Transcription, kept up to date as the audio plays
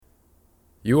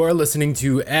You are listening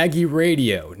to Aggie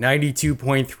Radio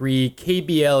 92.3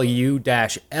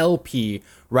 KBLU-LP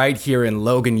right here in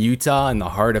Logan, Utah in the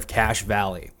heart of Cache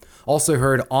Valley. Also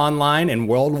heard online and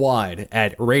worldwide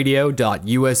at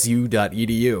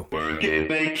radio.usu.edu. Work it,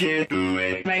 make it, do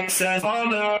it, makes us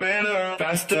harder, better,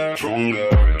 faster, stronger.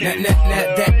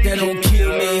 That don't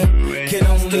kill me, can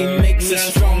only make me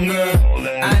stronger.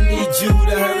 I need you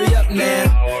to hurry up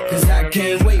now, cause I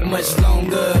can't wait much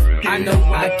longer. I know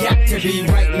I got to be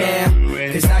right now,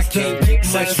 cause I can't get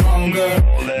much stronger.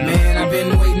 Man, I've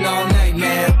been waiting all night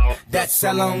now, that's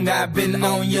how long I've been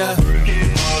on ya.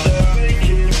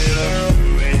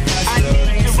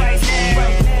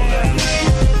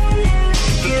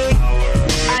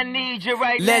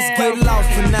 Let's get lost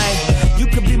tonight. You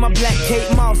could be my black Kate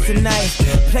Moss tonight.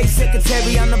 Play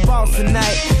secretary, I'm the boss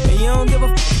tonight. And you don't give a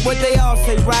what they all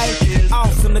say, right?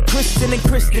 Awesome, the Christian and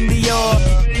Christian Dior.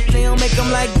 They don't make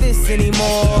them like this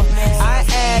anymore. I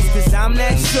ask, cause I'm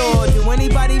not sure. Do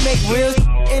anybody make real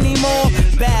anymore?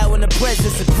 Bow in the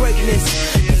presence of greatness.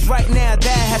 Cause right now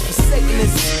that has forsaken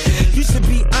us. You should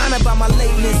be honored by my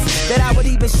lateness, that I would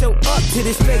even show up to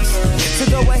this place. So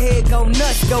go ahead, go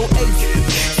nuts, go ape.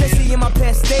 Especially in my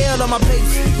pastel on my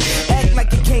page. Act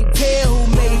like you can't tell who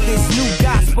made this new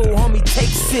gospel, homie. Take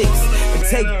 6 and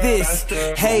take this,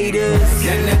 haters.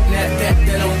 That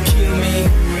don't kill me,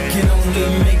 can only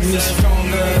make me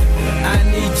stronger. I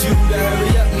need you to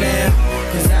hurry up now,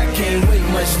 cause I can't wait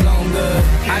much longer.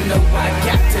 I know I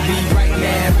got to be right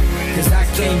now, cause I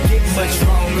can't get much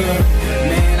stronger.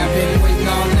 Man, I've been waiting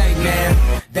all night now,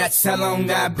 that's how long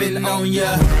I've been on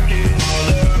ya.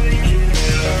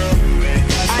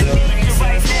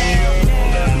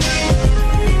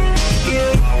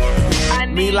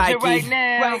 Me like it right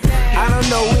now. I don't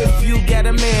know if you got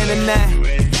a man or not,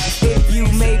 if you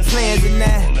made plans or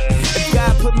not, if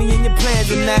God put me in your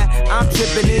plans or not. I'm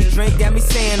tripping, this drink got me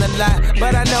saying a lot,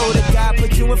 but I know that God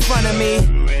put you in front of me.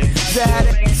 So how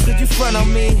the could you front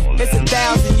on me? It's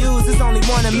 1,000 yous, it's only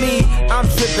one of me. I'm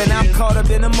tripping, I'm caught up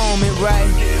in the moment,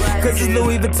 right? Cause it's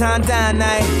Louis Vuitton dine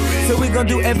night, so we gon'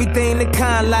 do everything the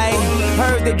kind like.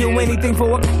 Heard they do anything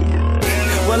for a,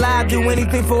 well I'll do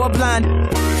anything for a blind.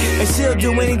 And she'll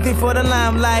do anything for the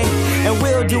limelight, and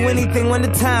we'll do anything when the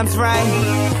time's right.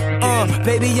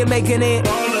 Baby, you're making it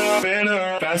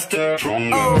Better, faster,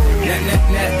 stronger.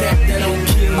 That don't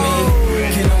kill me,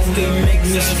 can only make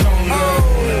me stronger.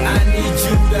 I need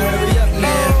you to hurry up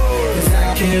now, cause I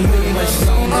can't wait much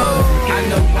longer. I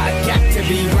know I got to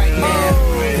be right now,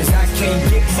 cause I can't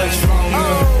get much stronger.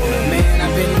 Man,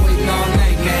 I've been waiting all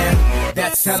night now,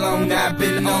 that's how long I've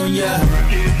been on ya.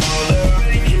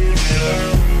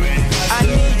 I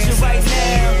need you right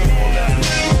now.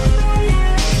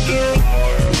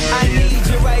 I need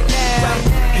you right now.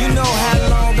 You know how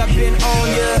long I've been on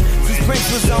ya, since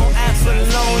Prince was on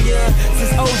Apollonia,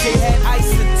 since OJ had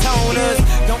isotoners.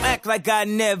 Don't act like I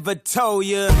never told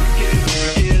ya.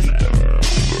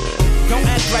 Don't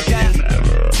act like I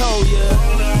told ya.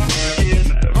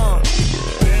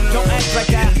 Don't act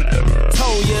like I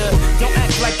told ya. Don't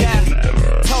act like I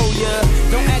told ya.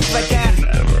 Don't act like I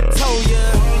told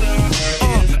ya.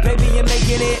 Baby, you're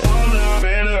making it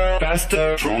Better,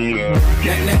 faster, stronger.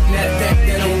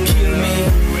 That don't kill me,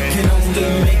 can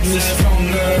only make me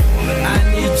stronger. I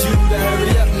need you to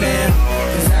hurry up now,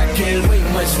 cause I can't wait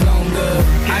much longer.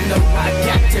 I know I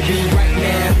got to be right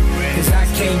now, cause I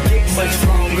can't get much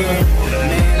stronger.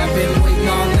 Man, I've been waiting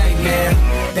all night now,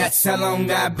 that's how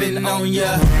long I've been on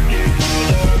ya.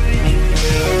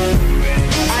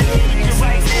 I need you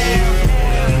right now.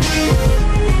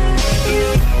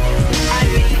 I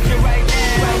need you right now.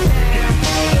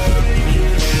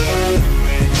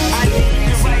 I need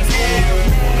you right now.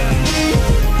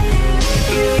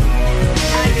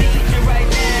 I need you right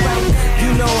now. You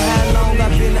know how long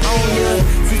I've been on ya,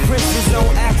 since Prince was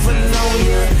on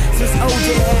Apollonia, since OJ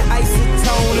had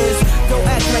isotoners. Don't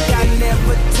act like I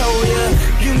never told ya.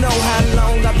 You know how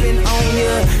long I've been on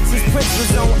ya, since Prince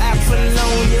was on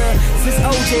Apollonia, since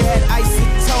OJ had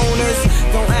isotoners.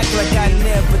 Don't act like I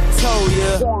never told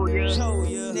ya.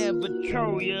 Never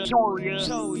told ya. Never told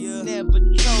ya. Never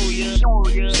told ya. Never told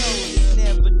ya.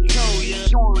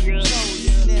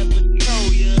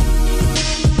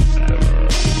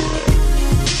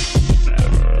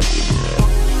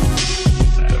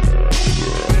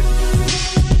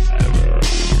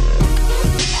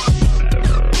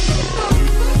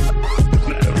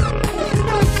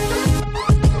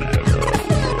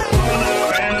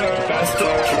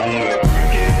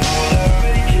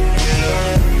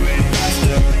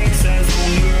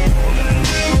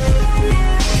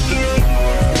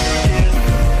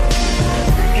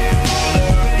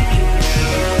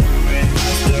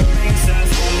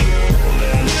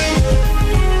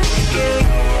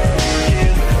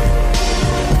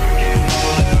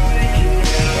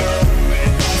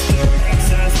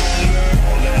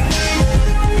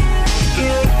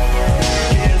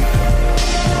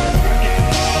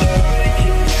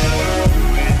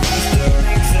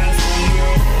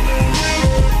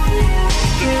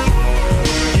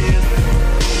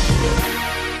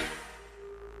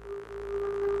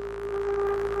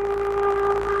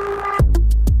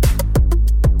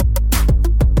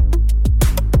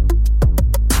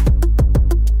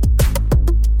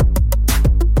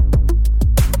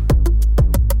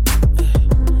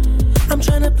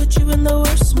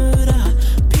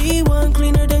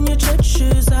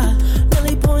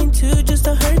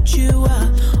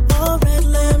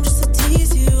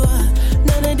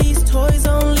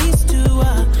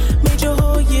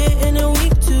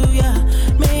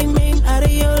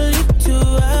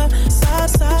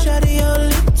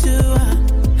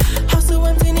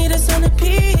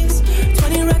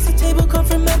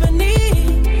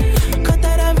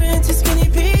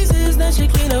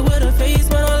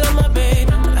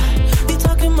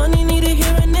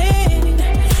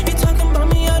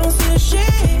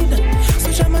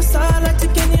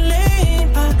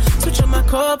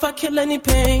 if I kill any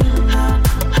pain.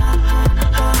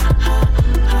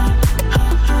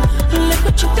 Look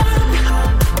what you done.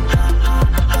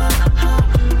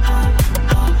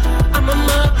 I'm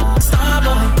a star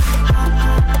boy.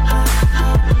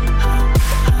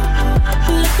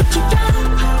 Look what you done.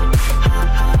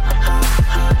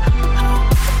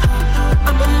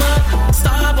 I'm a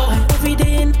star boy. Every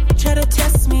day and try to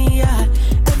test me, yeah.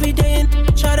 Every day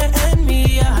and try to end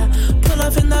me, yeah. Pull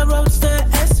up in that roadster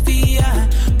SV, yeah.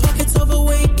 Pockets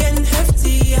overweight, getting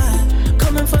hefty, yeah.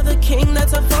 Coming for the king,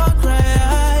 that's a far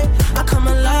cry. I come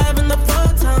alive in the fall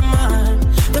time, man.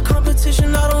 The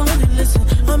competition, I don't really listen.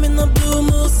 I'm in the blue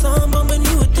moon, song, but when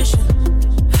new edition.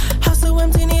 House so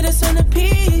empty, need a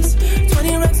centerpiece.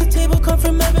 20 racks a table come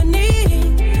from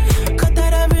ebony. Cut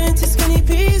that ever into skinny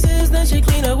pieces. Then she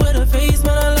clean up with her face,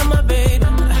 man, I love my baby.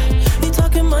 You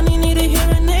talking money, need a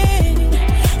hearing aid.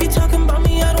 You talking about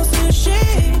me, I don't see a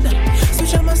shade.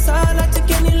 Switch on my side, I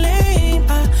take any lane.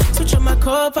 I switch on my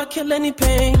car if I kill any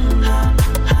pain.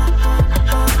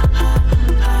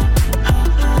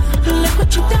 Look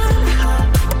what you done.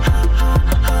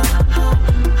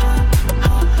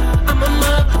 I'm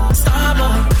a star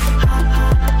boy.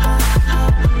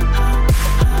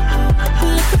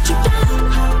 Look what you done.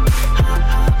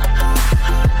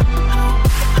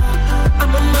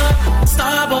 I'm a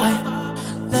star boy.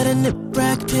 Letting it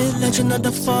Brad Pitt, legend of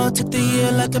the fall. Took the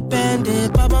year like a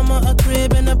bandit. Bought mama a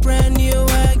crib and a brand new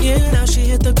wagon. Now she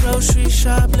hit the grocery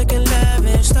shop looking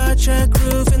lavish. Star Trek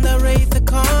roof in the Wraith the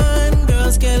Con.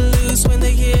 Girls get loose when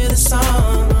they hear the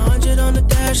song. 100 on the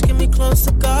dash, get me close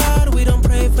to God. We don't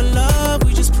pray for love,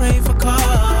 we just pray for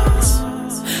cause.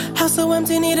 House so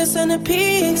empty, need a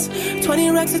centerpiece.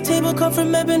 20 racks a table come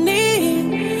from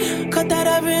ebony. Cut that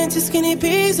ever into skinny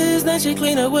pieces. Then she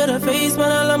clean up with her face,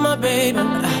 man, I love my baby.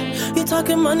 You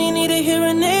talking money, need a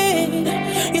hearing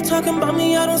aid. You talking about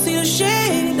me, I don't see the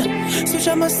shade. Switch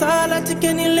on my side, I take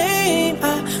any lane.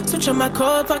 I switch on my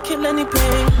car if I kill any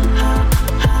pain.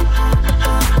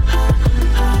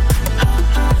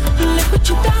 Look what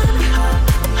you done.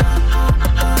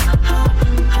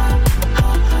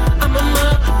 I'm a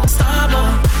star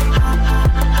boy.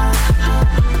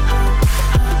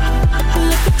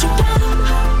 Look what you done.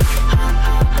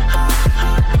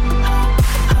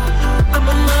 I'm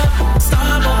a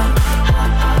star boy.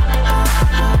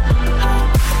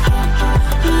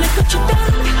 Look what you done.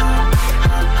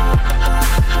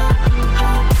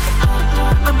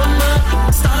 I'm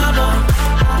a star boy.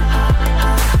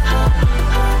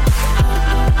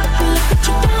 Look what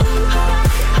you done.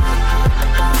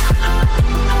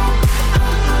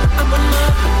 I'm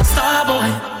a star boy.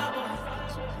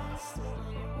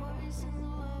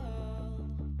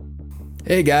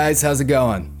 Hey guys, how's it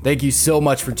going? Thank you so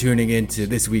much for tuning in to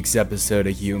this week's episode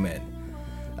of Human.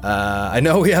 I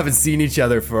know we haven't seen each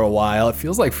other for a while. It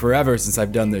feels like forever since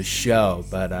I've done this show,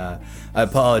 but I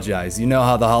apologize. You know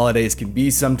how the holidays can be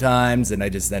sometimes, and I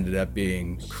just ended up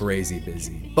being crazy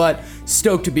busy. But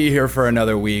stoked to be here for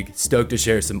another week. Stoked to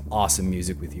share some awesome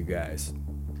music with you guys.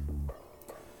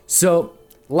 So,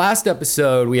 last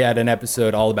episode, we had an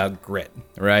episode all about grit,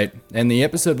 right? And the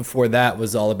episode before that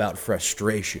was all about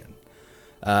frustration.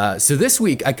 So this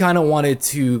week, I kind of wanted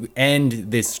to end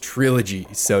this trilogy,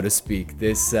 so to speak,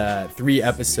 this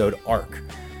 3-episode arc,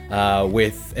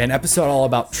 with an episode all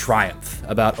about triumph,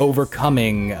 about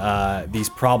overcoming these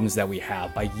problems that we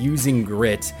have by using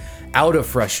grit out of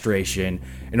frustration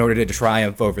in order to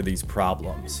triumph over these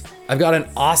problems. I've got an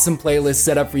awesome playlist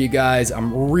set up for you guys.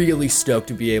 I'm really stoked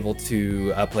to be able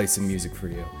to play some music for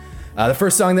you. The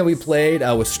first song that we played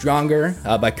was Stronger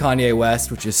by Kanye West,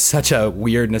 which is such a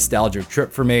weird nostalgic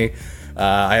trip for me.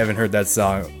 I haven't heard that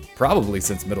song probably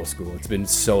since middle school. It's been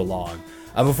so long.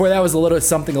 Before that was a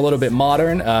little bit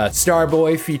modern.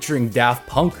 Starboy featuring Daft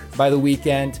Punk by The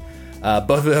Weeknd.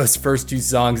 Both of those first two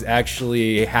songs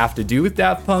actually have to do with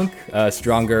Daft Punk.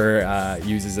 Stronger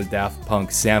uses a Daft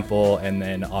Punk sample, and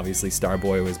then obviously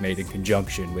Starboy was made in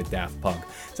conjunction with Daft Punk.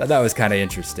 So that was kind of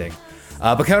interesting.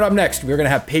 But coming up next, we're going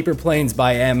to have Paper Planes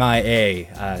by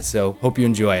MIA. So hope you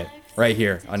enjoy it right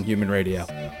here on Human Radio.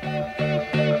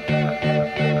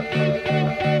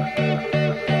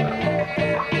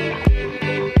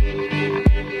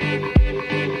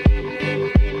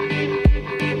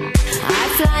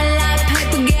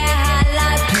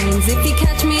 If you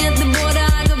catch me at the border,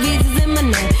 I got visas in my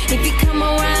name. If you come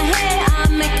around here, I'll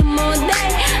make them all day.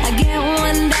 I get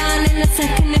one down in a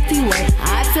second if you wait.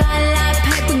 I fly like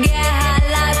paper, get high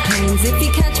like planes. If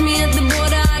you catch me at the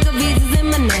border, I got visas in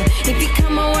my name. If you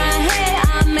come around here,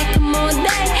 I'll make them all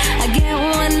day. I get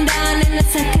one down in a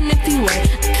second if you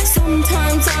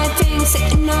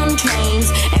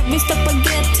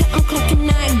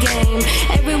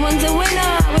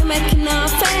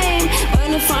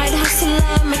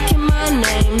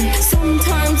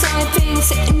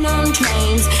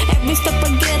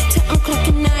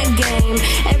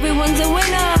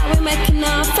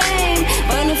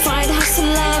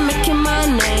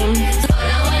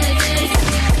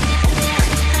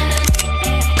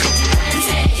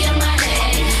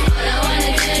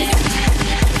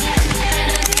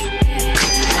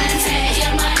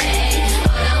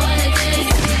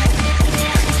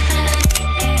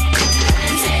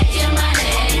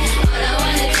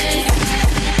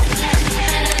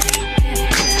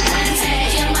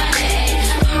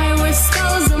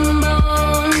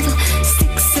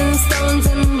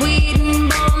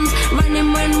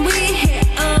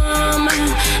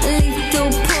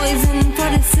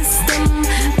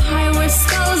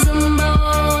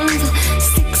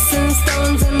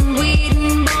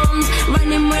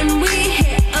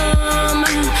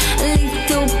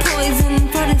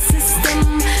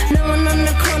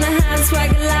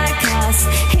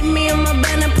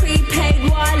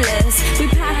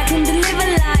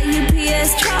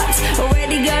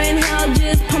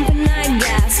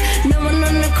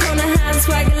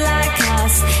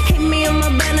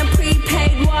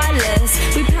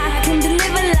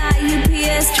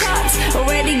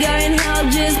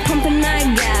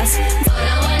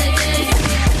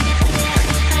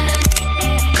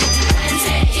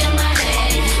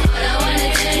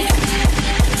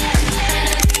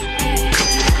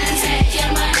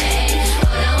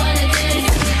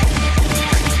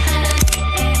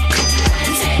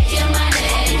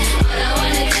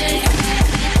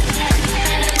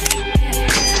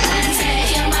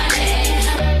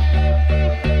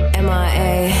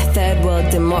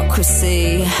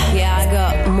secrecy. Yeah, I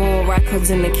got more records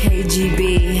than the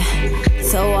KGB.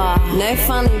 So, no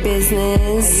funny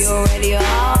business. You already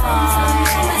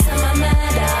are.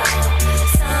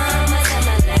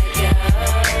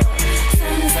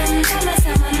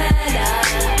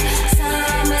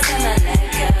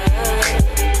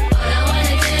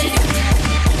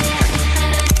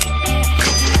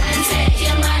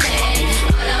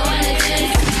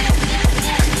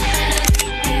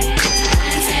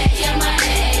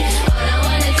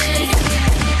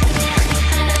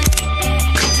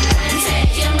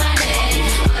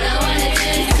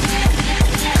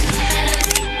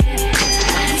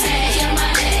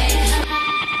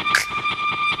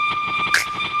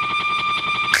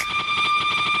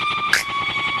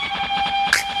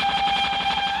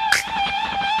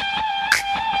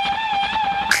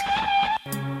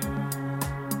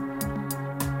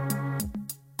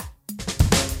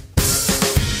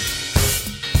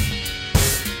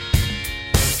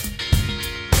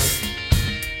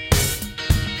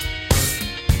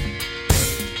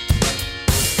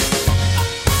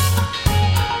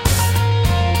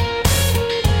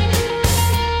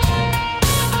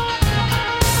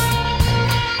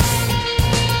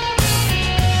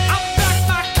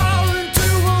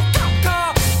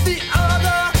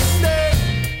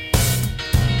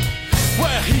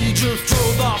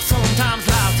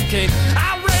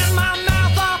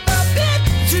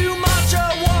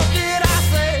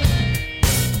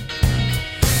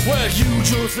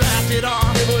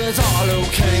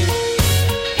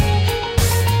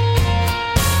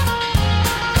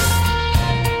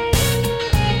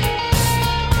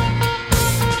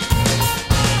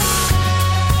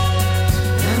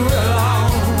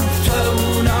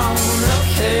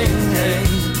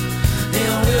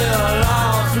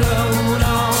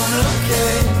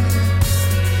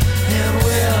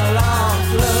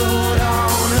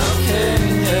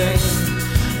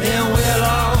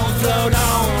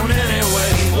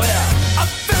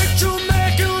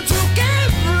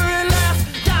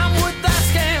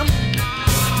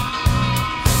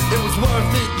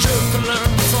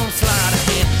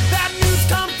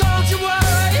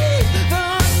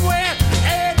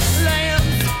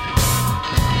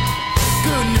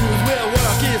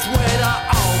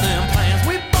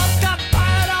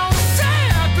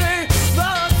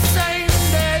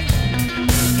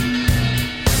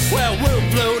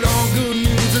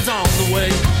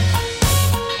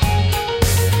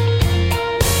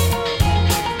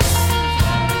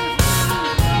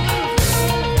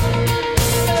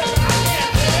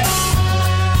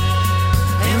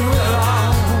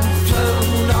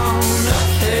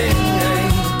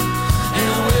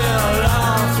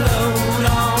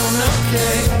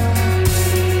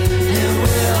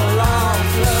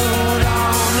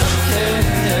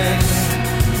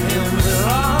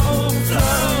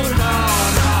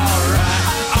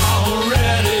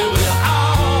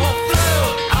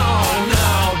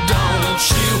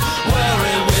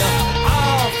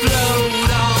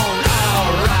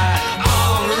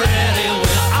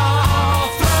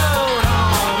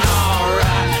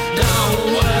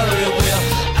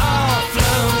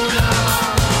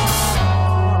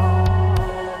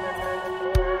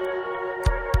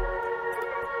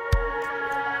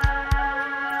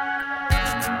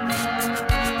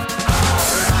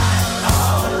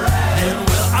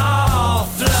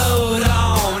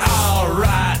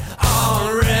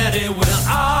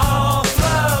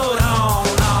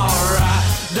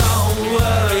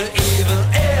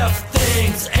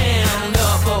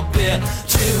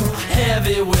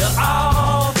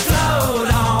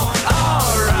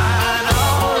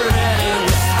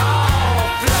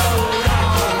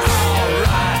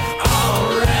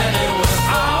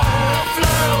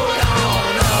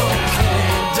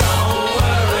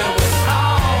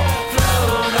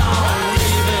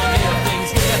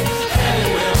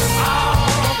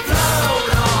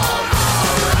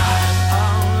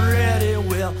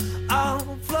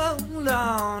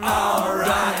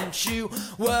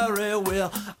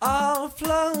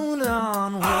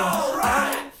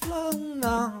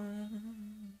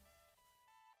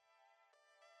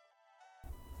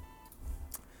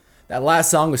 That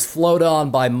last song was Float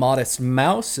On by Modest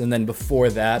Mouse, and then before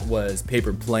that was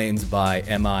Paper Planes by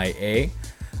MIA.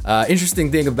 Interesting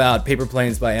thing about Paper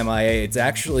Planes by MIA, it's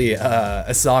actually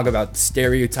a song about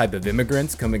stereotype of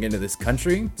immigrants coming into this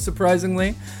country,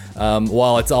 surprisingly.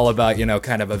 While it's all about,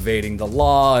 kind of evading the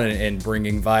law and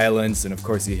bringing violence, and of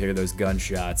course you hear those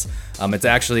gunshots, it's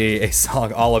actually a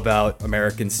song all about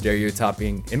American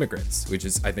stereotyping immigrants, which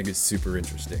I think is super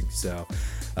interesting. So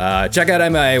check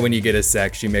out MIA when you get a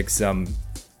sec. She makes some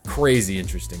crazy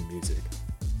interesting music.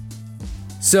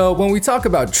 So when we talk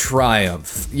about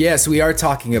triumph, yes, we are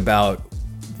talking about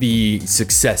the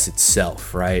success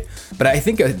itself, right? But I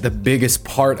think the biggest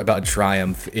part about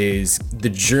triumph is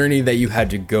the journey that you had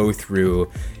to go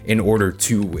through in order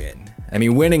to win. I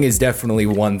mean, winning is definitely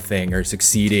one thing, or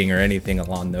succeeding or anything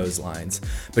along those lines.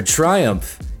 But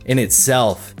triumph in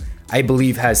itself, I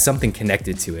believe, has something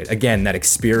connected to it. Again, that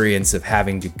experience of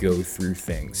having to go through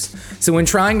things. So when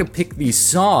trying to pick these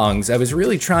songs, I was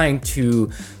really trying to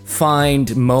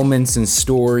find moments and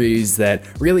stories that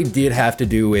really did have to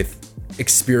do with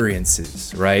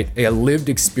experiences, right? Lived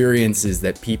experiences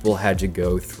that people had to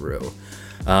go through.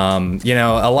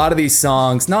 A lot of these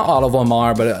songs, not all of them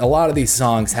are, but a lot of these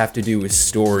songs have to do with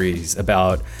stories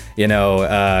about,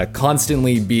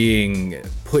 constantly being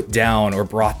put down or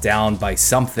brought down by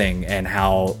something, and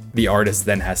how the artist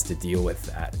then has to deal with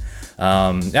that.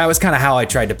 That was kind of how I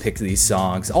tried to pick these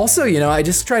songs. Also, I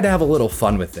just tried to have a little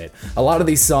fun with it. A lot of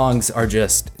these songs are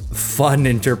just fun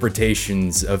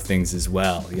interpretations of things as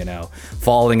well,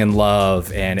 falling in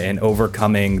love and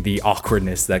overcoming the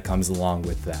awkwardness that comes along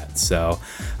with that. So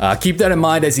keep that in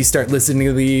mind as you start listening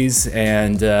to these,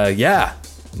 and I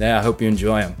hope you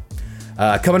enjoy them.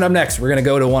 Coming up next, we're going to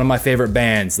go to one of my favorite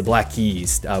bands, the Black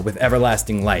Keys, with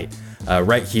Everlasting Light,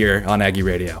 right here on Aggie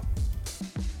Radio.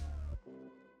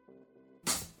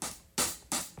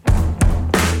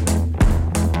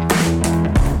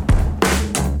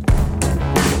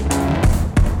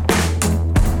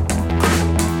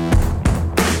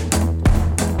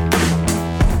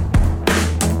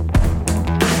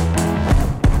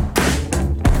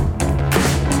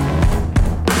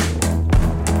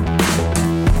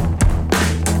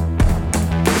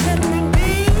 Let me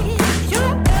be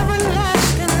your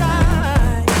everlasting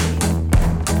light.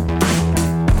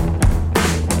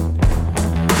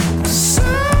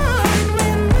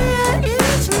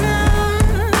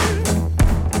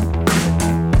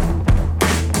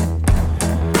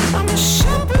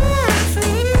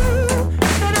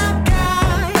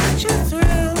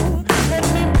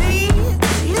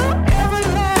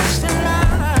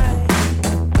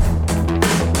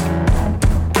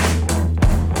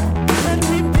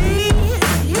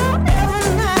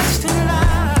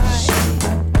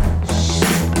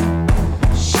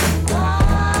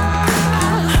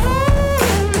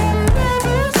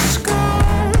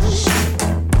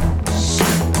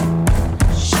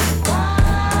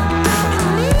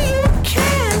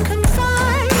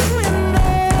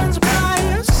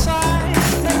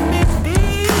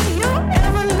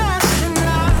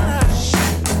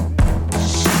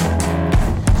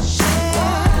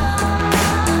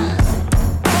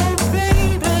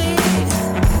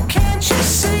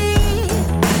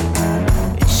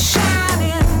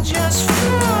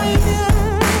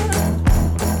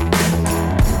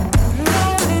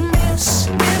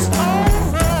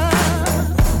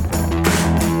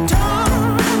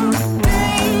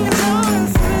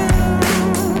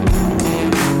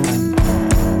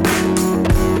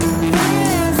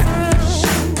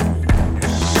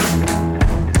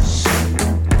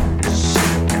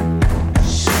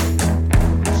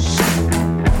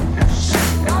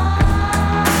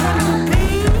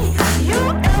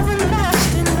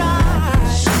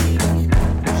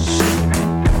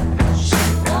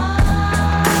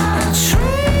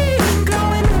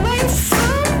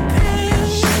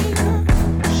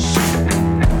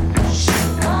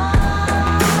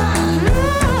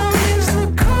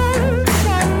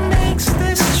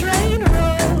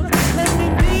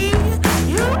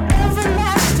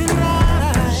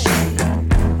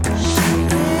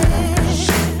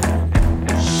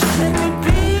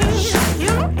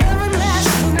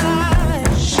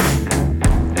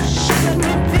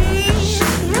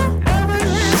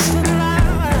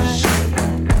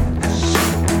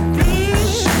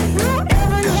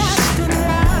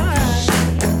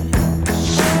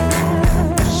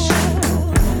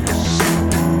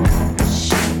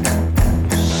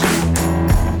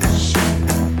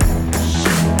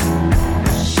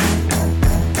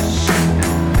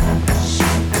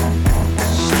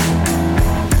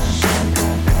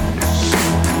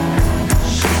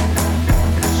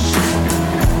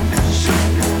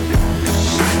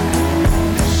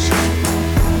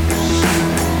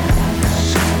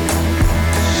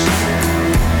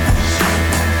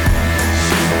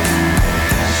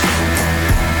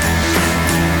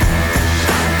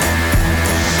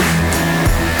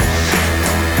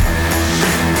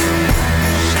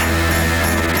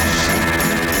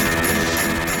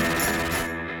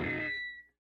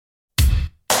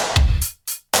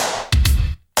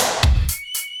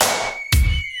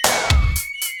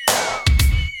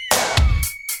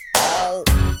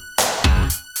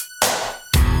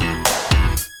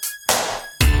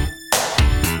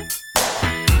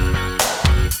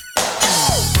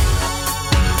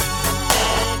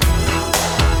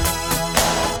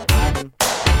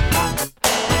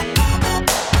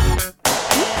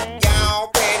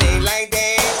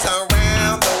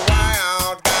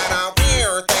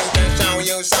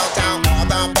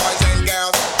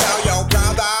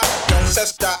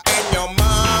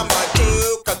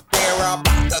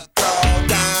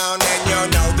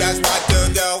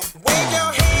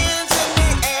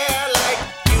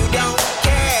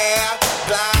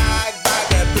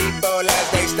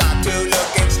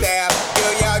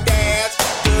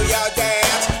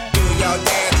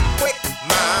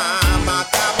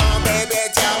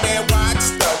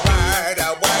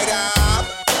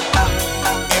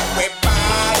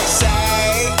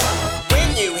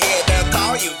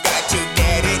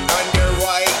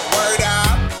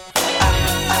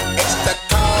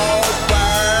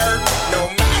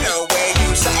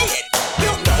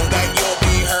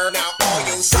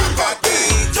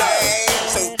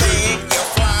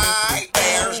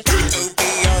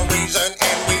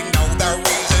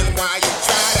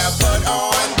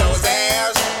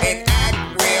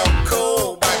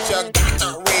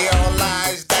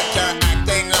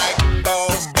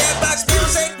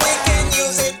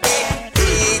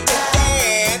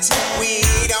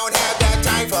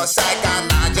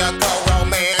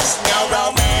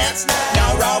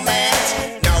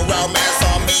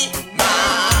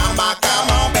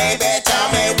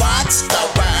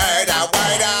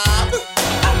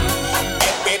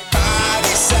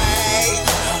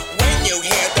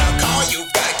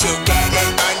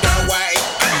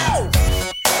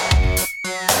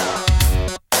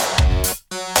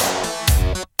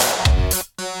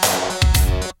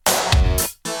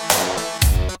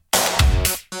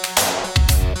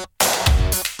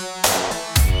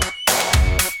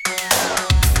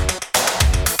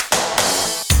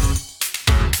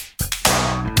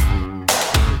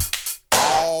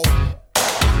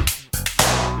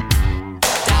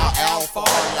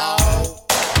 follow.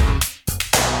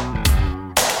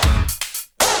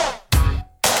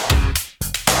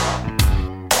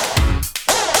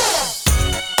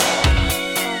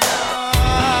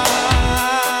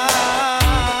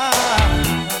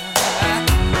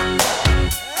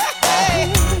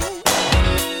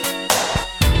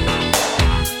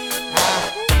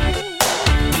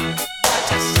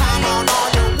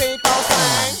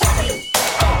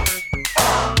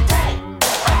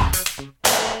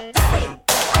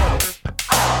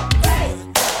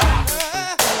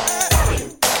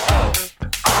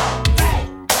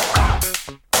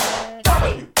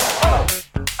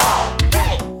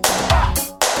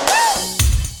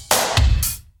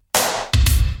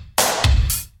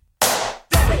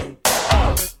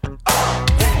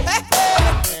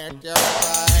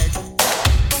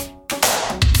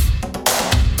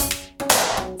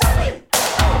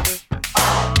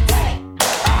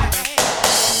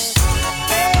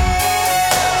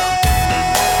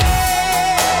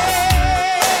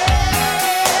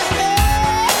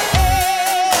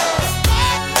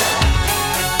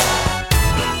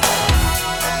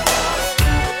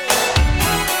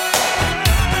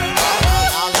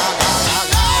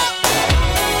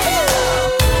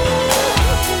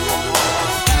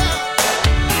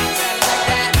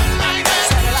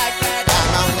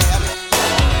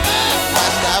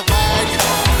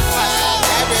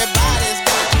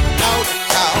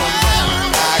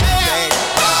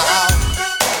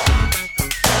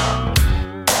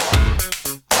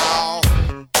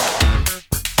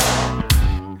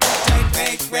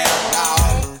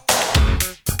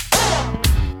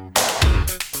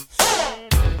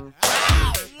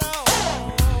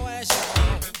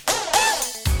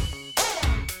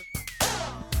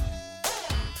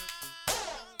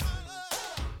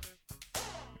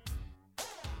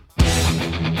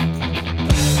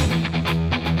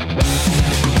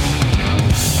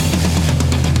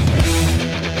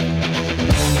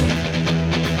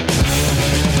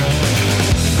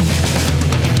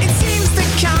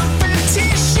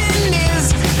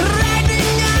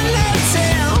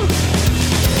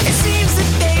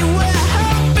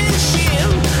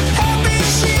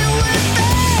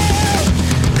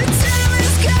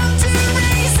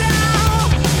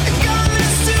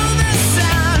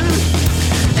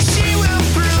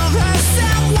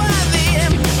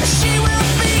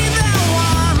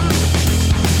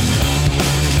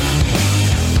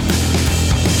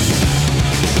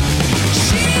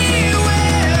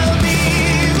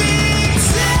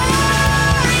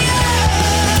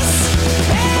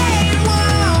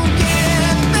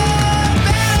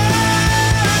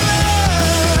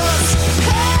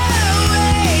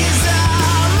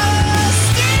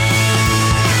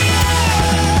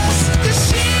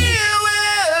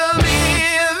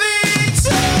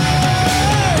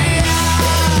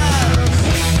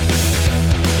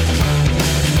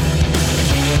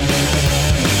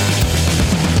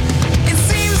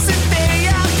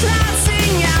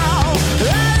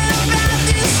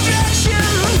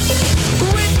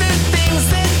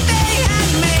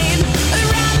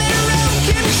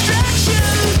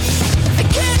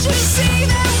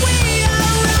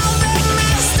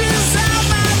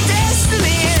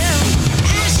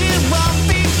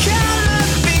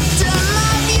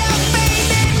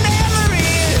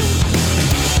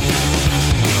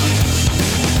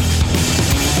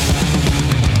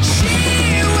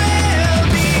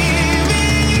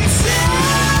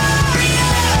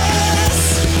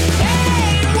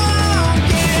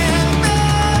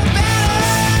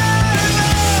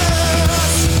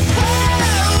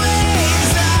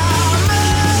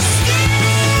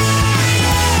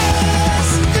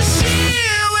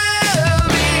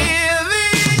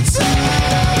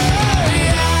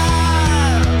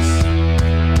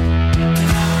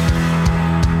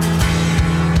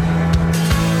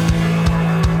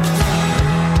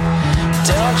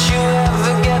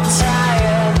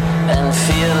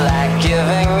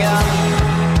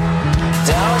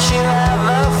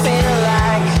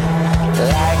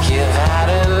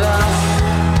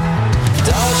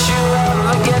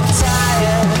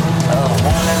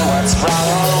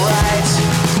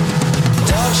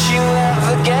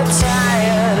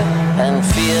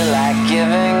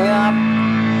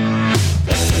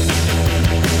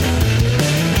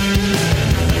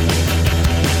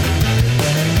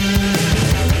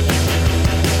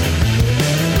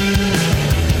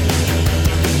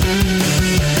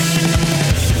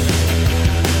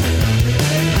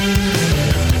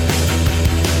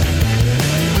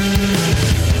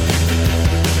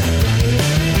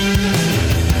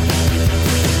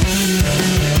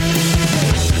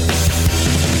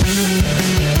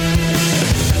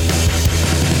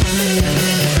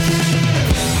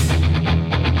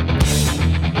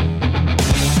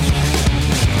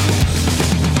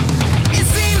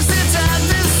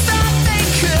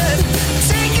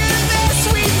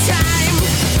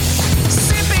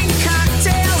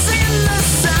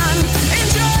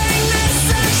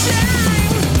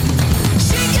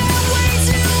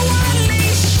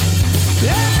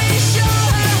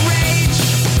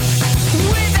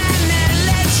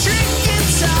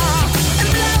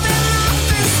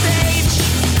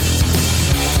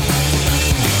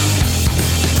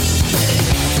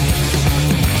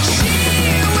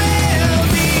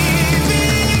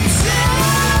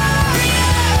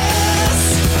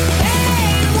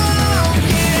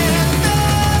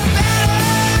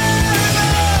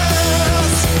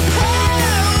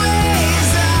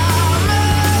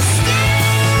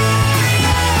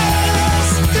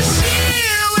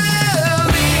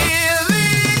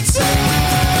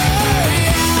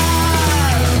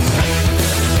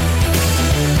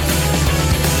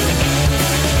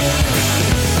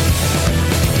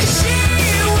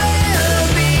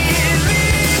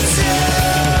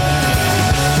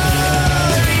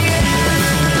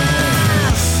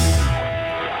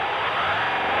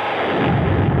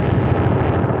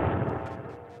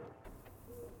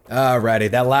 Alrighty,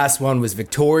 that last one was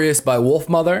Victorious by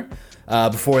Wolfmother.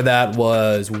 Before that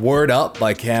was Word Up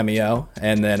by Cameo.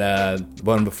 And then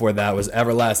one before that was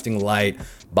Everlasting Light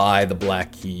by the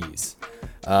Black Keys.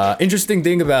 Interesting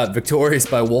thing about Victorious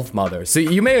by Wolfmother. So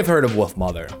you may have heard of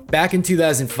Wolfmother. Back in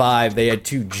 2005, they had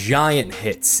two giant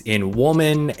hits in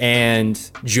Woman and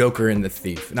Joker and the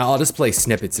Thief. Now I'll just play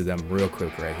snippets of them real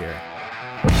quick right here.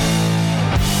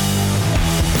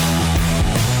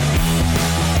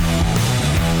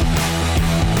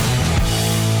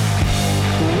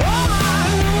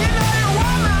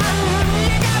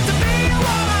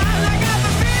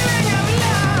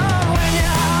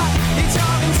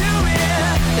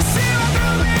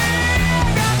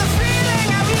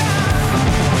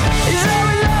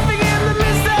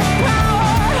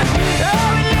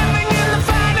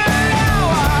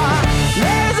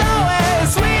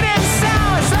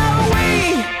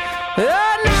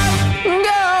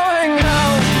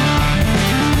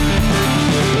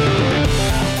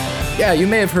 Yeah, you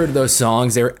may have heard of those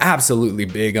songs. They were absolutely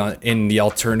big in the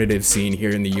alternative scene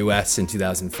here in the US in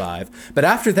 2005. But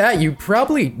after that, you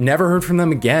probably never heard from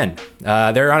them again.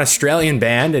 They're an Australian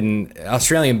band, and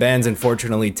Australian bands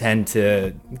unfortunately tend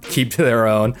to keep to their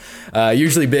own.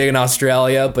 Usually big in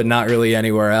Australia, but not really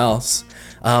anywhere else.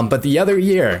 But the other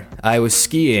year, I was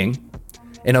skiing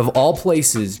in, of all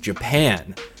places,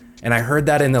 Japan. And I heard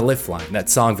that in the lift line, that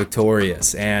song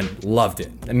Victorious, and loved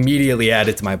it. Immediately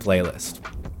added to my playlist.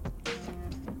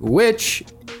 Which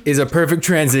is a perfect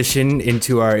transition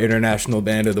into our International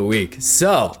Band of the Week.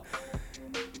 So,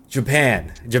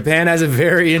 Japan. Japan has a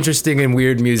very interesting and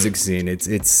weird music scene. It's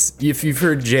if you've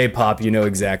heard J-pop, you know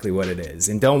exactly what it is.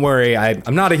 And don't worry,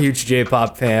 I'm not a huge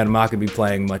J-pop fan. I'm not gonna be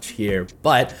playing much here.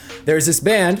 But there's this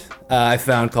band I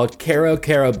found called Kero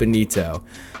Kero Bonito.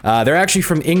 They're actually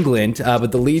from England,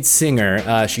 but the lead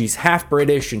singer, she's half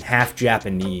British and half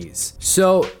Japanese.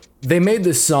 So they made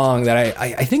this song that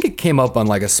I think it came up on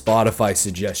like a Spotify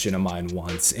suggestion of mine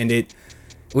once, and it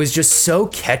was just so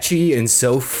catchy and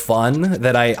so fun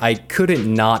that I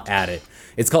couldn't not add it.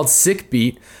 It's called Sick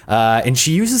Beat, and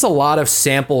she uses a lot of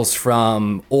samples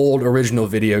from old original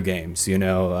video games, you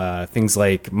know, things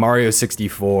like Mario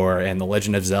 64 and The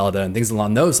Legend of Zelda and things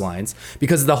along those lines,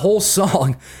 because the whole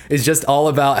song is just all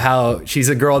about how she's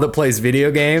a girl that plays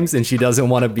video games and she doesn't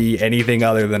want to be anything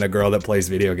other than a girl that plays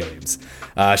video games.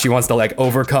 She wants to like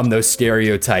overcome those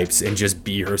stereotypes and just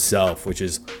be herself, which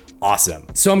is awesome.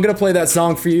 So I'm gonna play that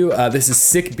song for you. This is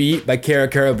Sick Beat by Kero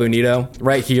Kero Bonito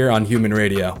right here on Human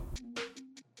Radio.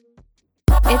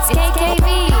 It's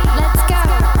KKB, let's go.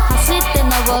 走って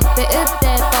登って打って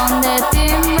飛んでトゥ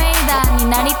ーンレイダーに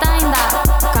なりたいんだ。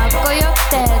かっこよく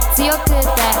て強くて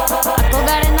憧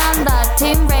れなんだ。ト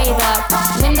ゥーンレイダ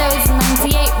ー Windows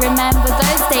 98 Remember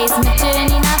those days 夢中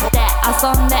になって遊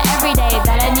んで Everyday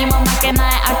誰にも負けな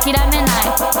い諦めな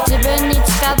い自分に誓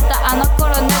ったあの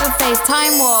頃 Never face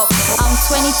time warp I'm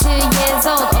 22 years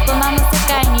old 大人の世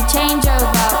界に change over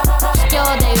卑怯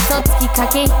で嘘つき駆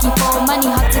け引きフォーマに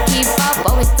初キープアップ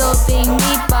Always still being me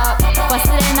but 忘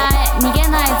れない逃げ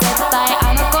ない絶対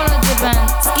あの頃自分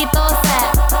突き通せ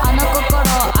あの心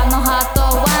あのハート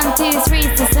1、2、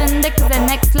3進んでくぜ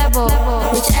next level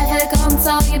Whichever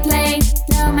console you play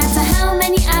No matter how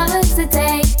many hours a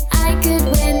day I could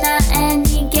win at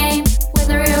any game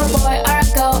Whether a real boy or a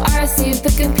girl or a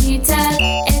supercomputer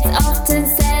It's often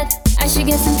said I should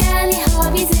get some girly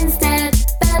hobbies instead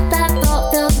But that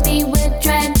thought fills me with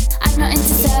dread I'm not into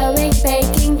sewing,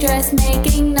 baking,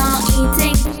 dressmaking, not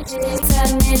eating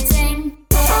Submitting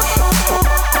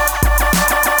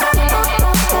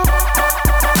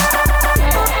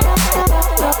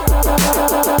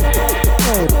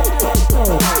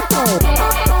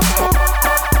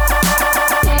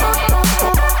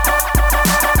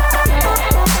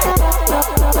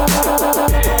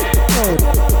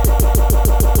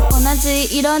同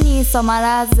じ色に染ま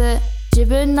らず自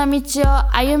分の道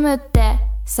を歩むって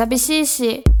寂しい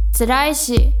し辛い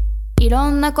しいろ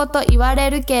んなこと言われ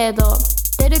るけど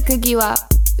出る釘は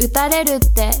打たれるっ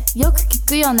てよく聞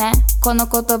くよねこの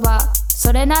言葉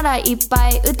それならいっぱ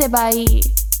い打てばいい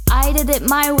I did it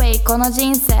my way この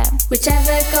人生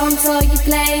Whichever console you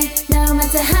play No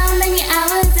matter how many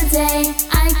hours a day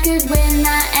I could win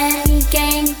at any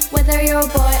game Whether you're a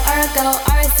boy or a girl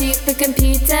or a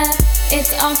supercomputer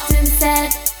It's often said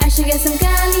I should get some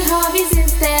girly hobbies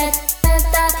instead But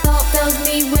that thought fills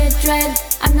me with dread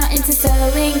I'm not into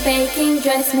sewing, baking,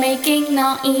 dressmaking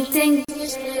Not eating,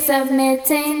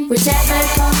 submitting Whichever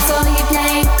console you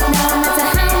play No matter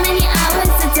how many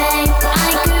hours a day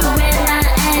I could win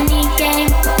at any game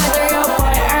Whether you're a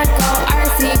boy or a girl or a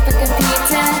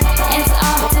supercomputer It's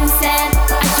often said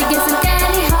I should get some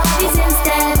girly hobbies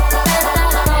instead But that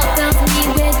thought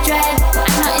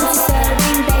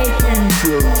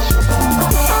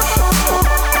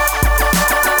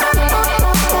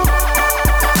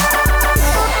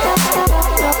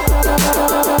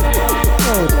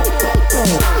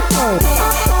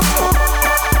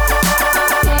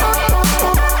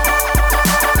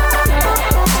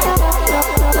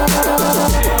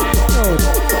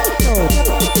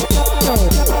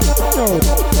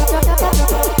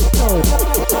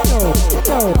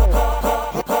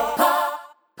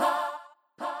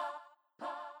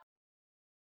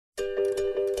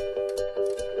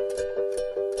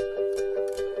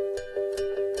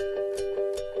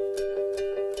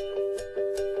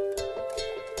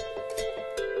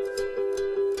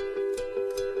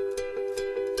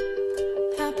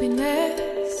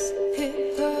happiness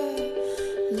hit her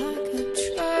like a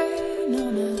train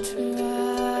on a track.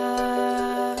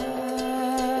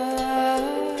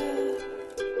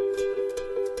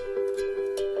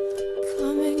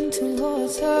 Coming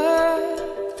towards her,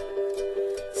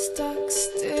 stuck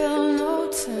still, no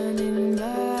turning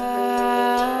back.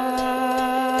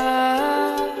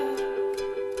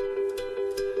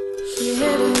 She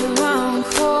hid around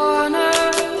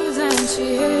corners and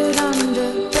she hid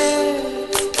under bed.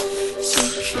 She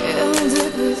killed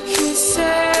it with kisses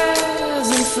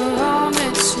and from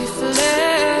it she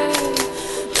fled.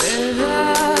 With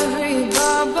every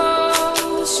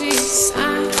bubble she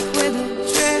sank with a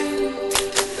drink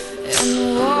and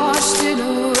washed it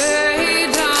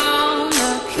away down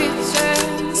the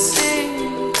kitchen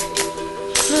sink.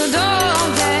 The dog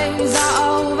days are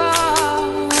over,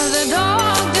 the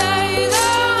dog days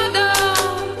are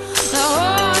done. The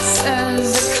horses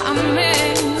are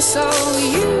coming, so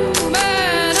you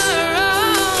better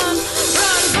run.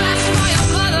 Run fast for your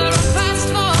mother, run fast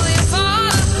for your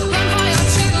father. Run for your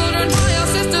children, for your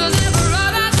sisters and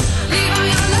brothers. Leave all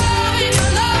your love and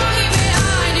your longing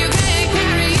behind. You can't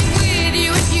carry it with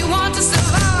you if you want to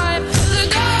survive. The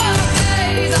dog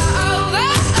days are over,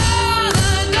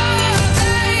 the dog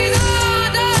days are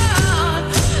done.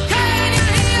 Can you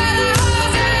hear the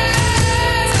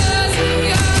horses? 'Cause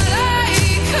here they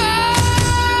come.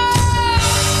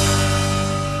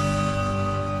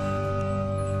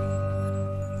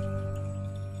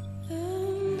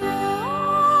 And I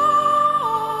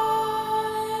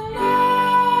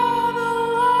never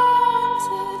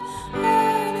wanted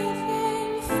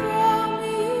anything from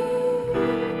you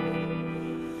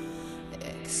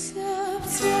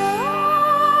except everything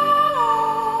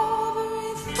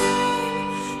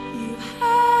you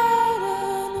had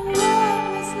and what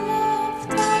was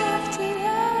left after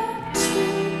that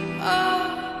too.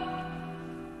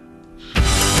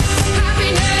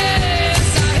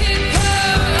 Happiness, I hit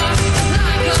her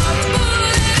like a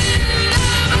bullet in the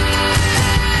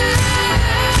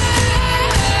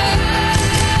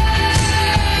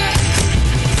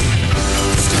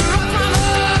struck from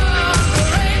a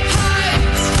great height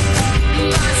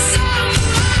by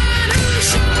someone who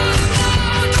should have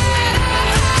known better.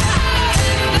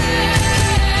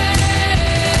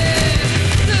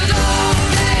 The dog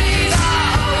days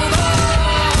are over,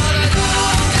 the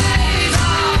dog days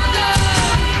are done.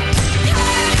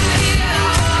 Can you hear the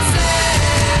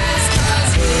horses?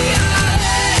 'Cause here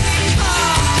they come.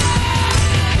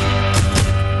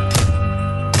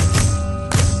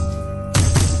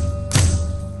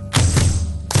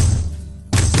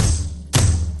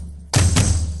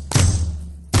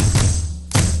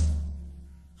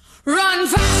 Run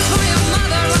fast for your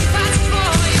mother, run fast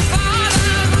for your father.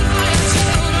 Run for your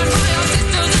children, for your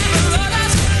sisters and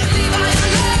brothers. Leave all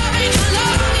your love and your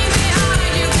longing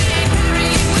behind. You can't carry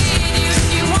it with you if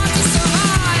you want to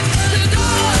survive. The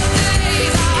dog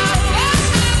days are over,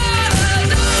 the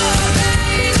dog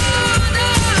days are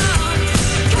done.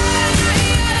 Can you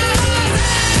hear the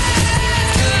horses?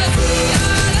 'Cause here they come.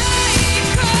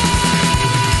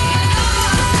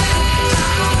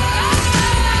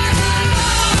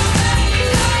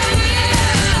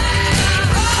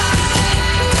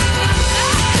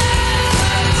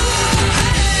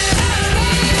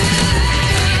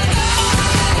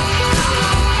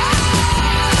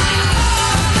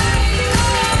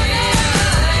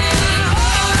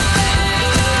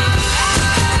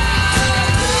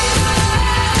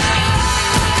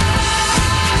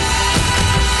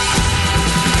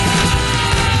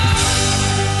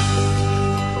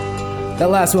 That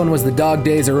last one was The Dog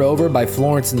Days Are Over by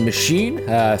Florence and the Machine.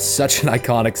 Such an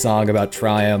iconic song about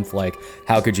triumph. Like,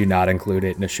 how could you not include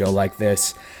it in a show like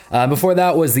this? Before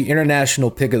that was the International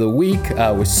Pick of the Week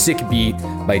with Sick Beat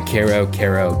by Caro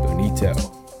Bonito.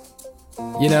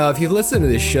 You know, if you've listened to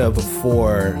this show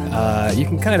before, you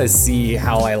can kind of see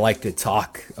how I like to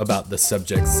talk about the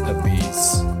subjects of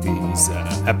these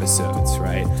episodes,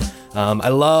 right? I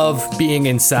love being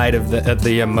inside of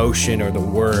the emotion or the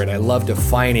word. I love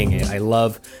defining it. I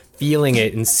love feeling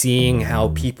it and seeing how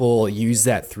people use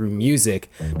that through music.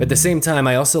 But at the same time,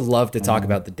 I also love to talk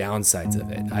about the downsides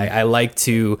of it. I like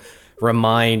to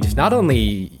remind not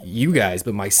only you guys,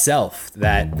 but myself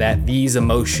that these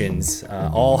emotions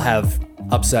all have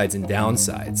upsides and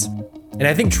downsides. And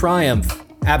I think triumph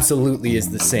absolutely is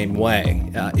the same way.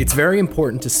 It's very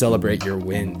important to celebrate your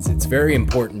wins. It's very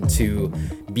important to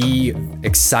be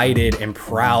excited and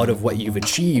proud of what you've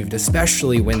achieved,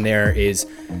 especially when there is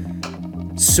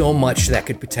so much that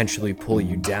could potentially pull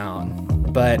you down.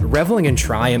 but reveling in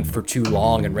triumph for too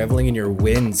long and reveling in your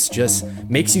wins just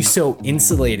makes you so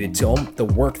insulated to the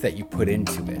work that you put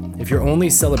into it. If you're only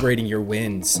celebrating your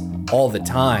wins all the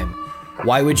time,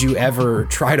 why would you ever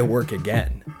try to work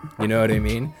again? You know what I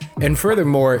mean? And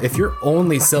furthermore, if you're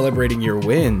only celebrating your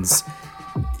wins,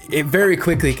 it very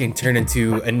quickly can turn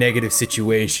into a negative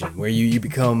situation where you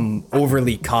become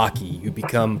overly cocky, you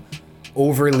become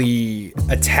overly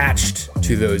attached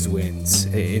to those wins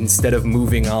instead of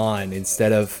moving on,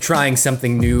 instead of trying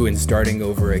something new and starting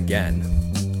over again.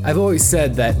 I've always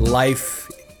said that life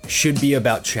should be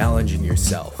about challenging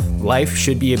yourself. Life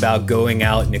should be about going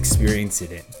out and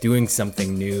experiencing it, doing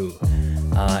something new,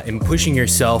 and pushing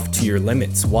yourself to your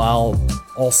limits while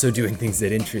also doing things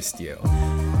that interest you.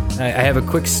 I have a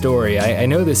quick story. I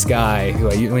know this guy who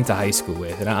I went to high school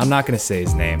with, and I'm not going to say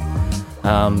his name,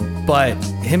 but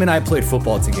him and I played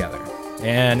football together.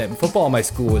 And football in my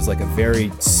school was like a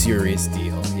very serious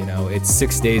deal. You know, it's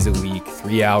 6 days a week,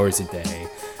 3 hours a day.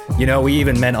 You know, we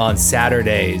even met on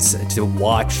Saturdays to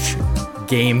watch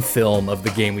game film of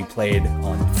the game we played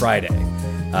on Friday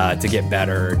to get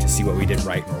better, to see what we did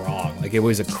right and wrong. Like, it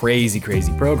was a crazy,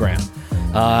 crazy program.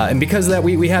 And because of that,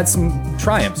 we had some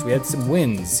triumphs, we had some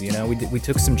wins, you know, we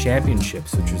took some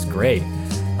championships, which was great.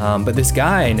 But this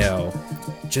guy I know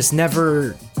just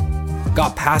never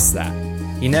got past that.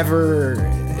 He never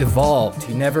evolved.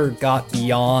 He never got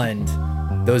beyond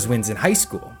those wins in high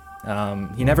school.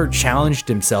 He never challenged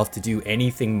himself to do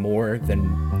anything more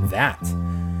than that.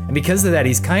 And because of that,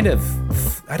 he's kind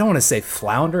of, I don't want to say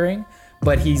floundering,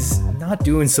 but he's not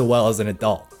doing so well as an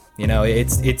adult. You know,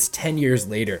 it's 10 years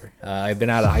later. I've been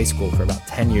out of high school for about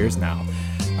 10 years now.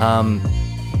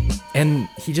 And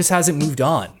he just hasn't moved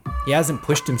on. He hasn't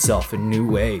pushed himself in new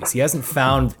ways. He hasn't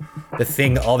found the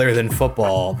thing other than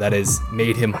football that has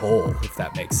made him whole, if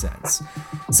that makes sense.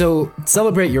 So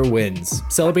celebrate your wins,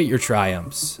 celebrate your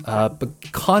triumphs, but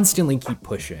constantly keep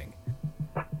pushing.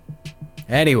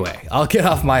 Anyway, I'll get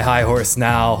off my high horse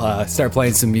now, start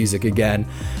playing some music again.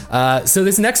 So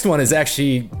this next one is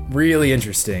actually really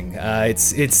interesting.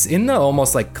 It's in the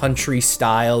almost like country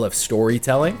style of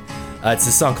storytelling. It's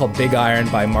a song called Big Iron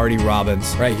by Marty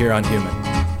Robbins, right here on Human.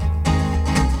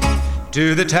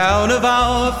 To the town of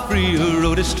our Frio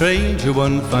rode a stranger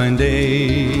one fine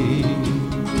day.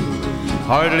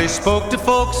 Hardly spoke to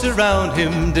folks around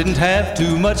him, didn't have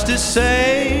too much to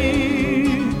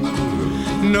say.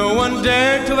 No one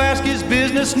dared to ask his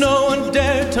business, no one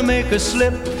dared to make a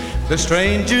slip. The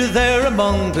stranger there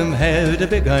among them had a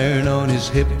big iron on his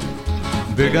hip,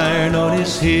 big iron on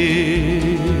his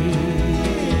hip.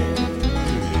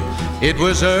 It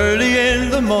was early in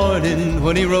the morning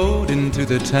when he rode into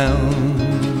the town.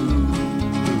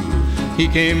 He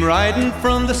came riding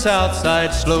from the south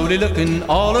side, slowly looking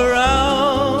all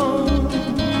around.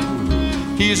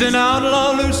 He's an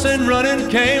outlaw, loose and running,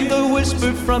 came the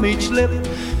whisper from each lip,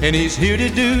 and he's here to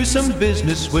do some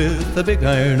business with a big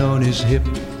iron on his hip,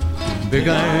 big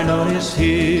iron on his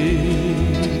hip.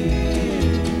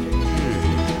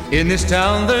 In this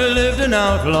town there lived an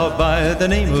outlaw by the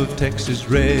name of Texas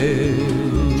Red.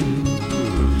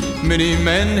 Many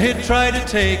men had tried to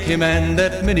take him, and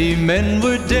that many men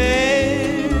were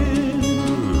dead.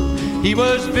 He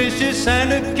was vicious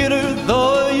and a killer,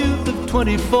 though a youth of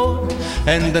 24,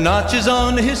 and the notches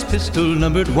on his pistol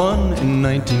numbered 1 in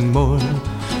 19 more,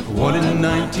 1 in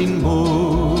 19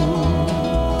 more.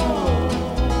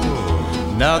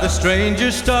 Now the stranger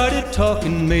started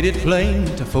talking, made it plain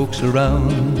to folks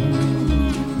around.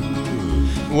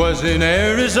 Was an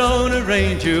Arizona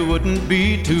Ranger, wouldn't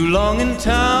be too long in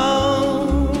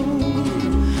town.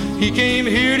 He came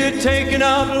here to take an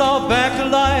outlaw back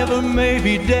alive or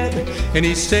maybe dead, and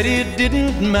he said it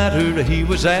didn't matter, he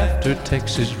was after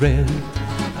Texas Red,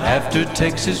 after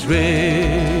Texas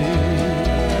Red.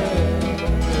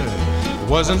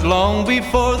 Wasn't long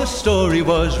before the story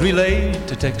was relayed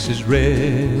to Texas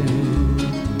Red.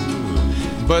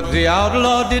 But the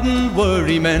outlaw didn't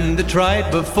worry, men that tried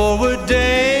before were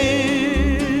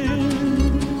dead.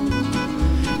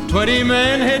 20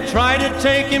 men had tried to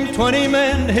take him, 20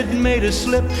 men had made a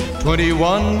slip.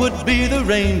 21 would be the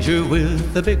ranger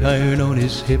with the big iron on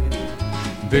his hip,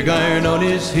 big iron on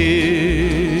his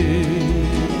hip.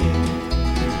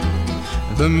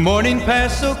 The morning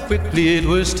passed so quickly, it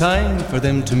was time for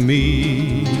them to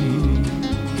meet.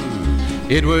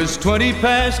 It was 20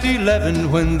 past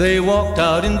 11 when they walked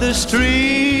out in the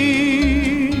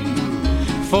street.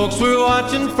 Folks were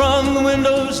watching from the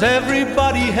windows,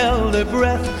 everybody held their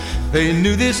breath. They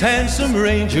knew this handsome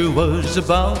ranger was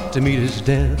about to meet his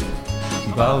death,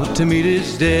 about to meet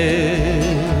his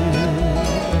death.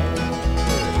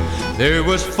 There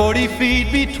was 40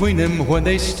 feet between them when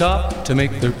they stopped to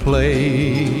make their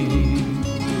play.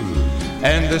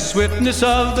 And the swiftness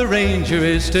of the Ranger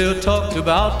is still talked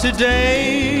about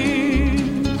today.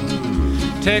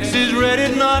 Texas red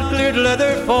is not cleared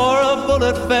leather for a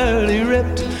bullet fairly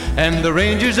ripped. And the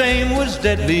Ranger's aim was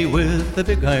deadly with the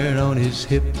big iron on his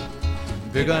hip.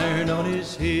 Big iron on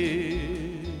his hip.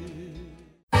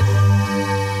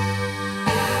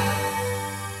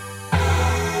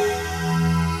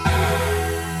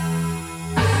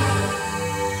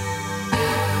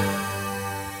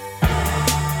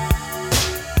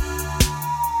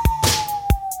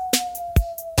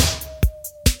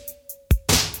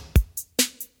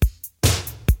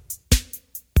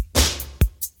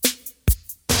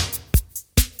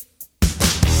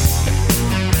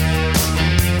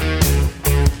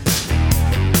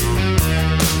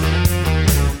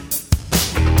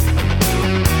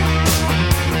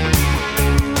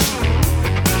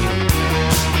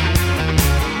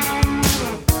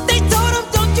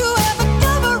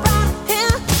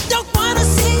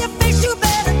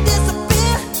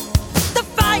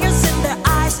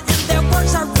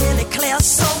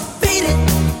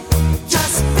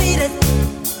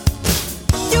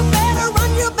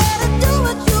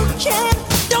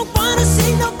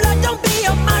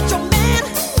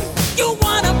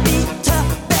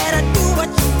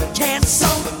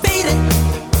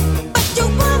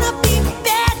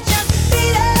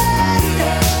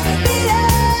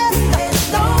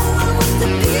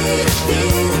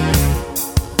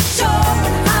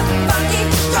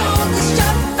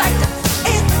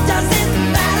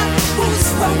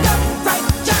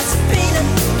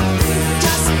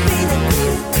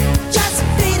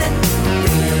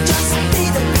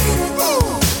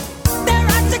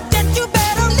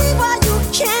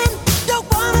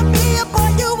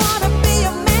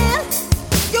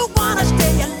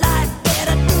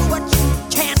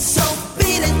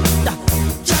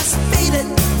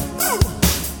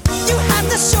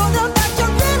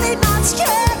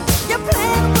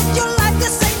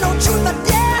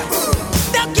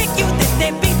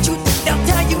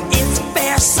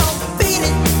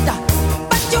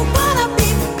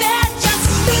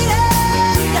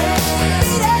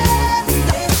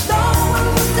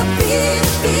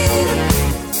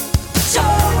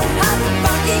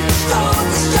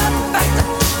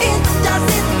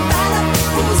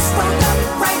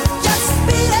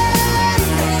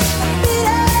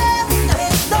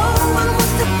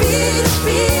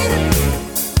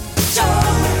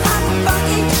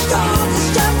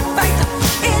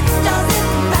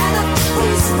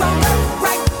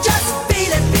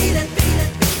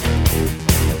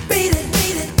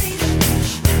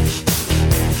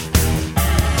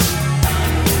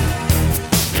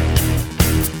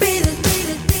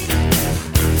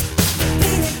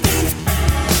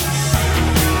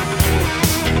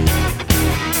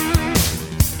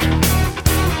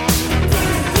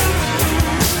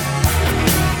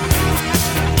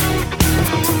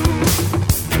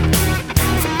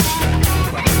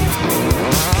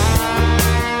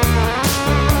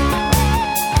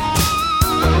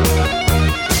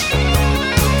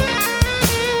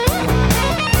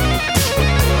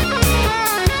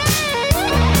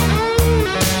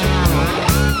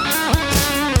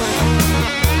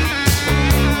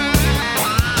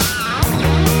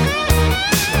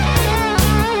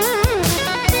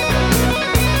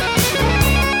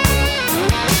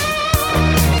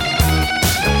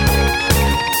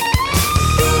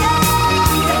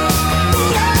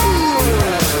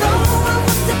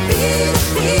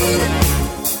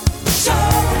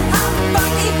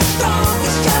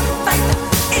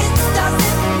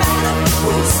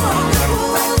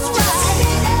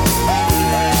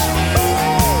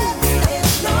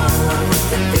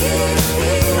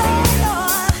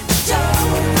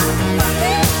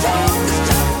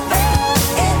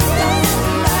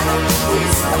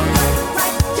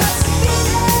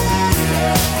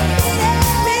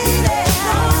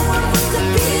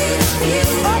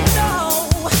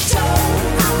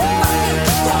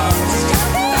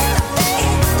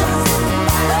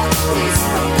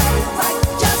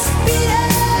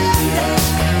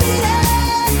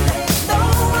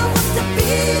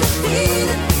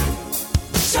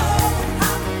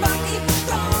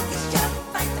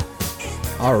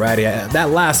 Alrighty, that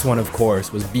last one, of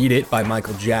course, was Beat It by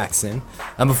Michael Jackson.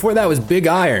 And before that was Big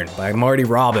Iron by Marty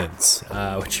Robbins,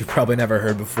 which you've probably never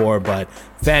heard before, but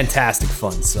fantastic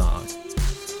fun song.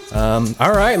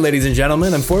 All right, ladies and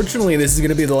gentlemen, unfortunately, this is going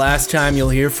to be the last time you'll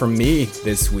hear from me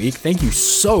this week. Thank you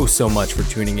so much for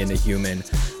tuning into Human.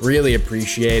 Really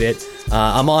appreciate it.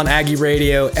 I'm on Aggie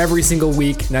Radio every single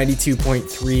week,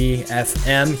 92.3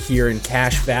 FM here in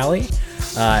Cache Valley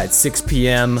at 6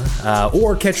 p.m.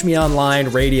 Or catch me online,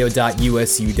 radio.usu.edu.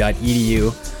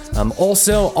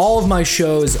 Also, all of my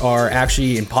shows are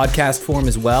actually in podcast form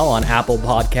as well on Apple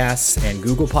Podcasts and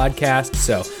Google Podcasts,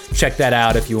 so check that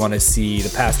out if you want to see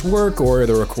the past work or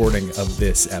the recording of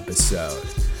this episode.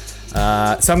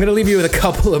 So I'm going to leave you with a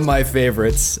couple of my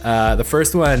favorites. The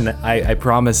first one, I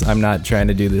promise I'm not trying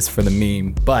to do this for the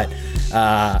meme, but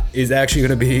is actually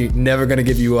going to be Never Gonna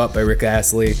Give You Up by Rick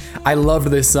Astley. I loved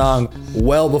this song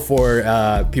well before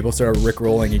people started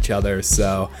rickrolling each other,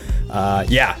 so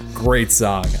yeah, great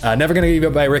song. Never Gonna Give You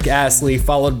Up by Rick Astley,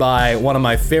 followed by one of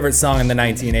my favorite songs in the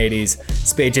 1980s,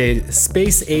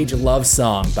 Space Age Love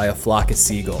Song by A Flock of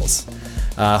Seagulls.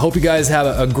 Hope you guys have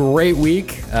a great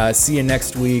week. See you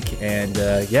next week, and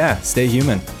yeah, stay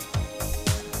human.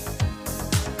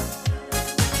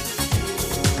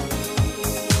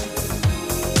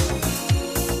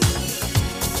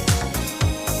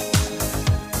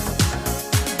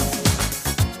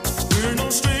 We're no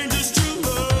strangers to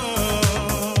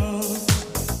love.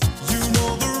 You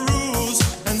know the rules,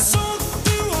 and so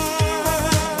do I.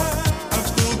 I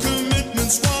feel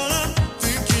commitment's what I'm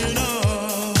thinking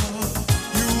of.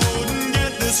 You wouldn't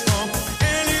get this from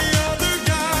any other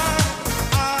guy.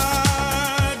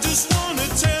 I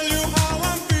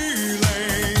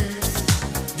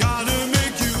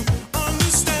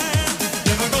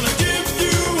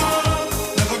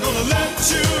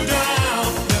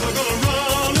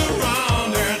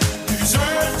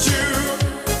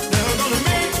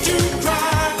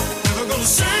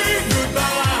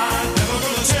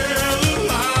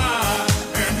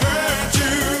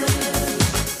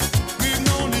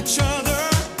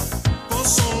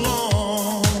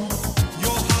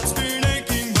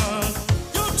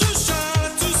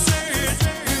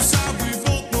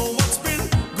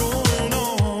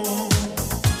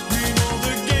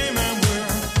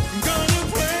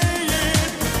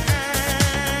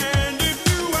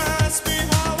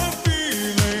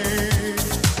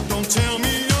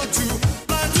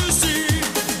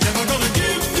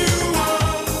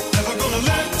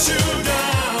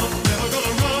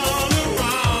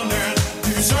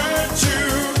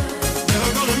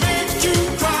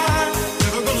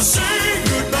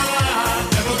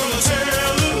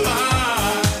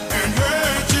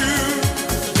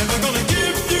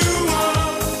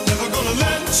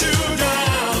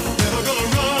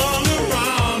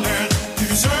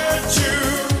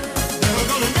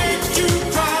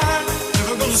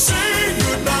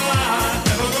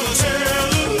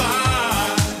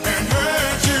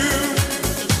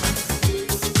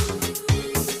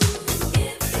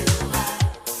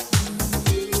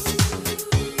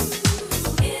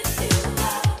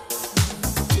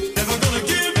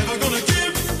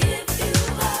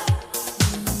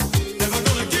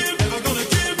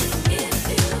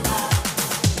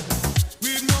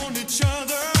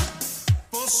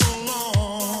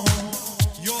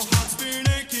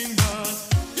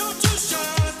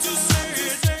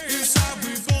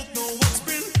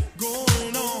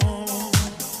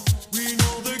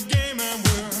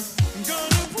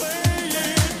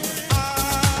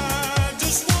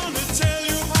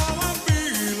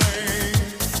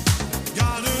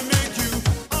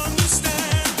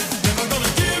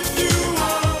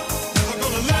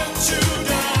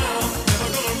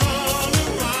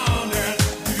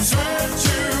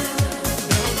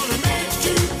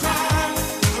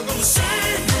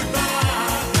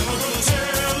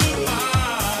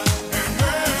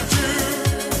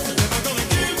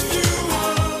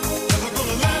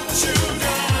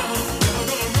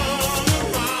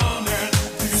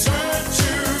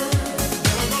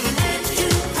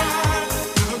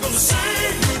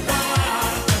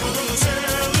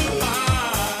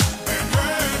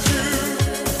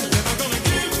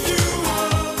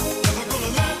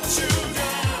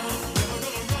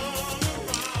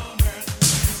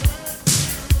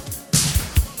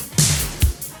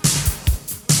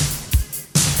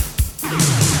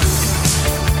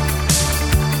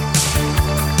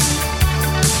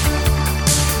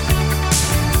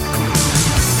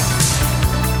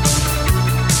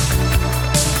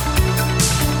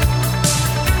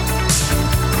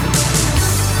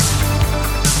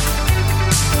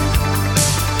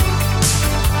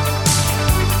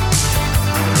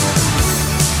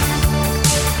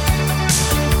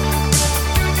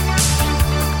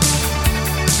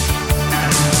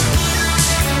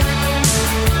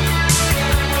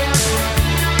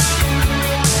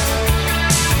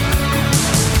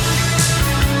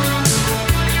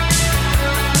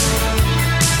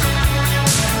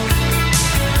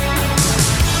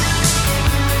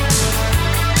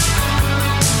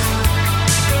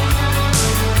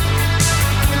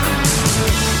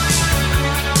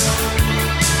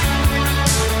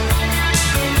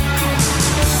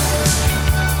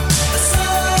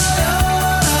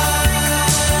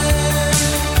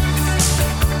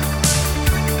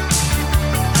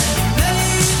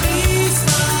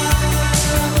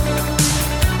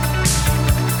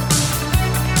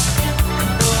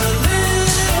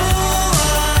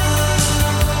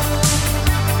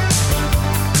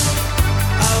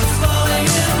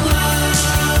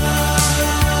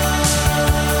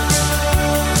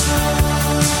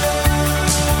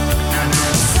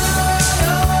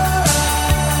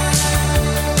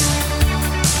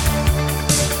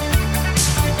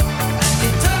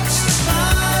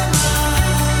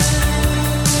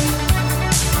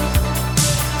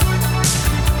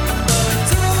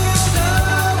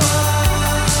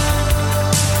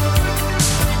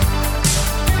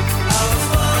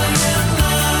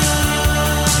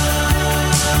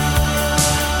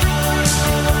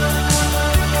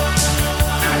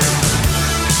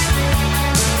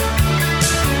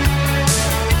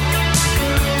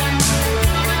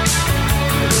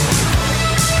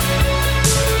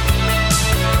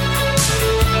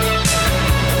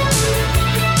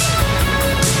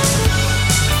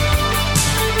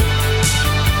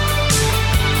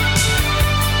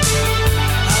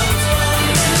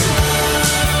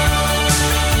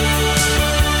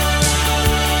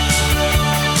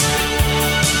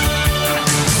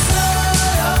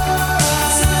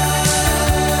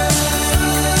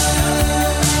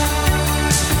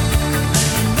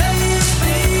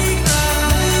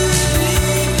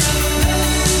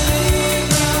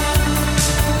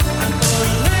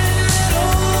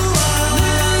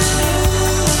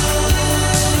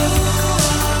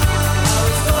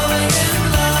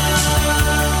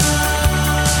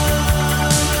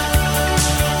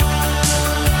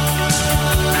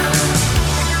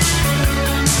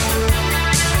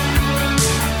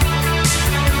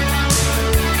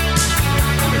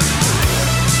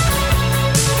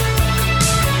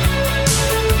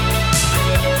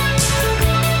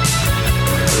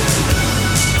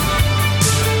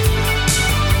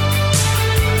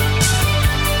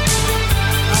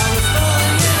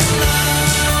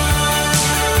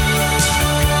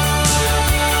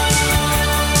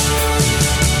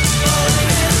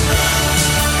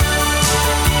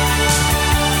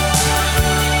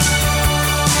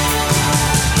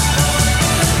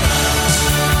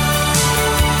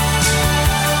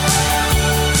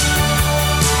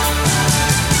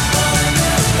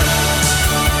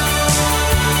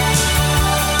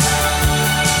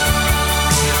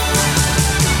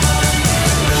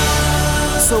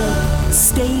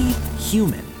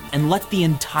let the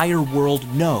entire world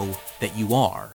know that you are.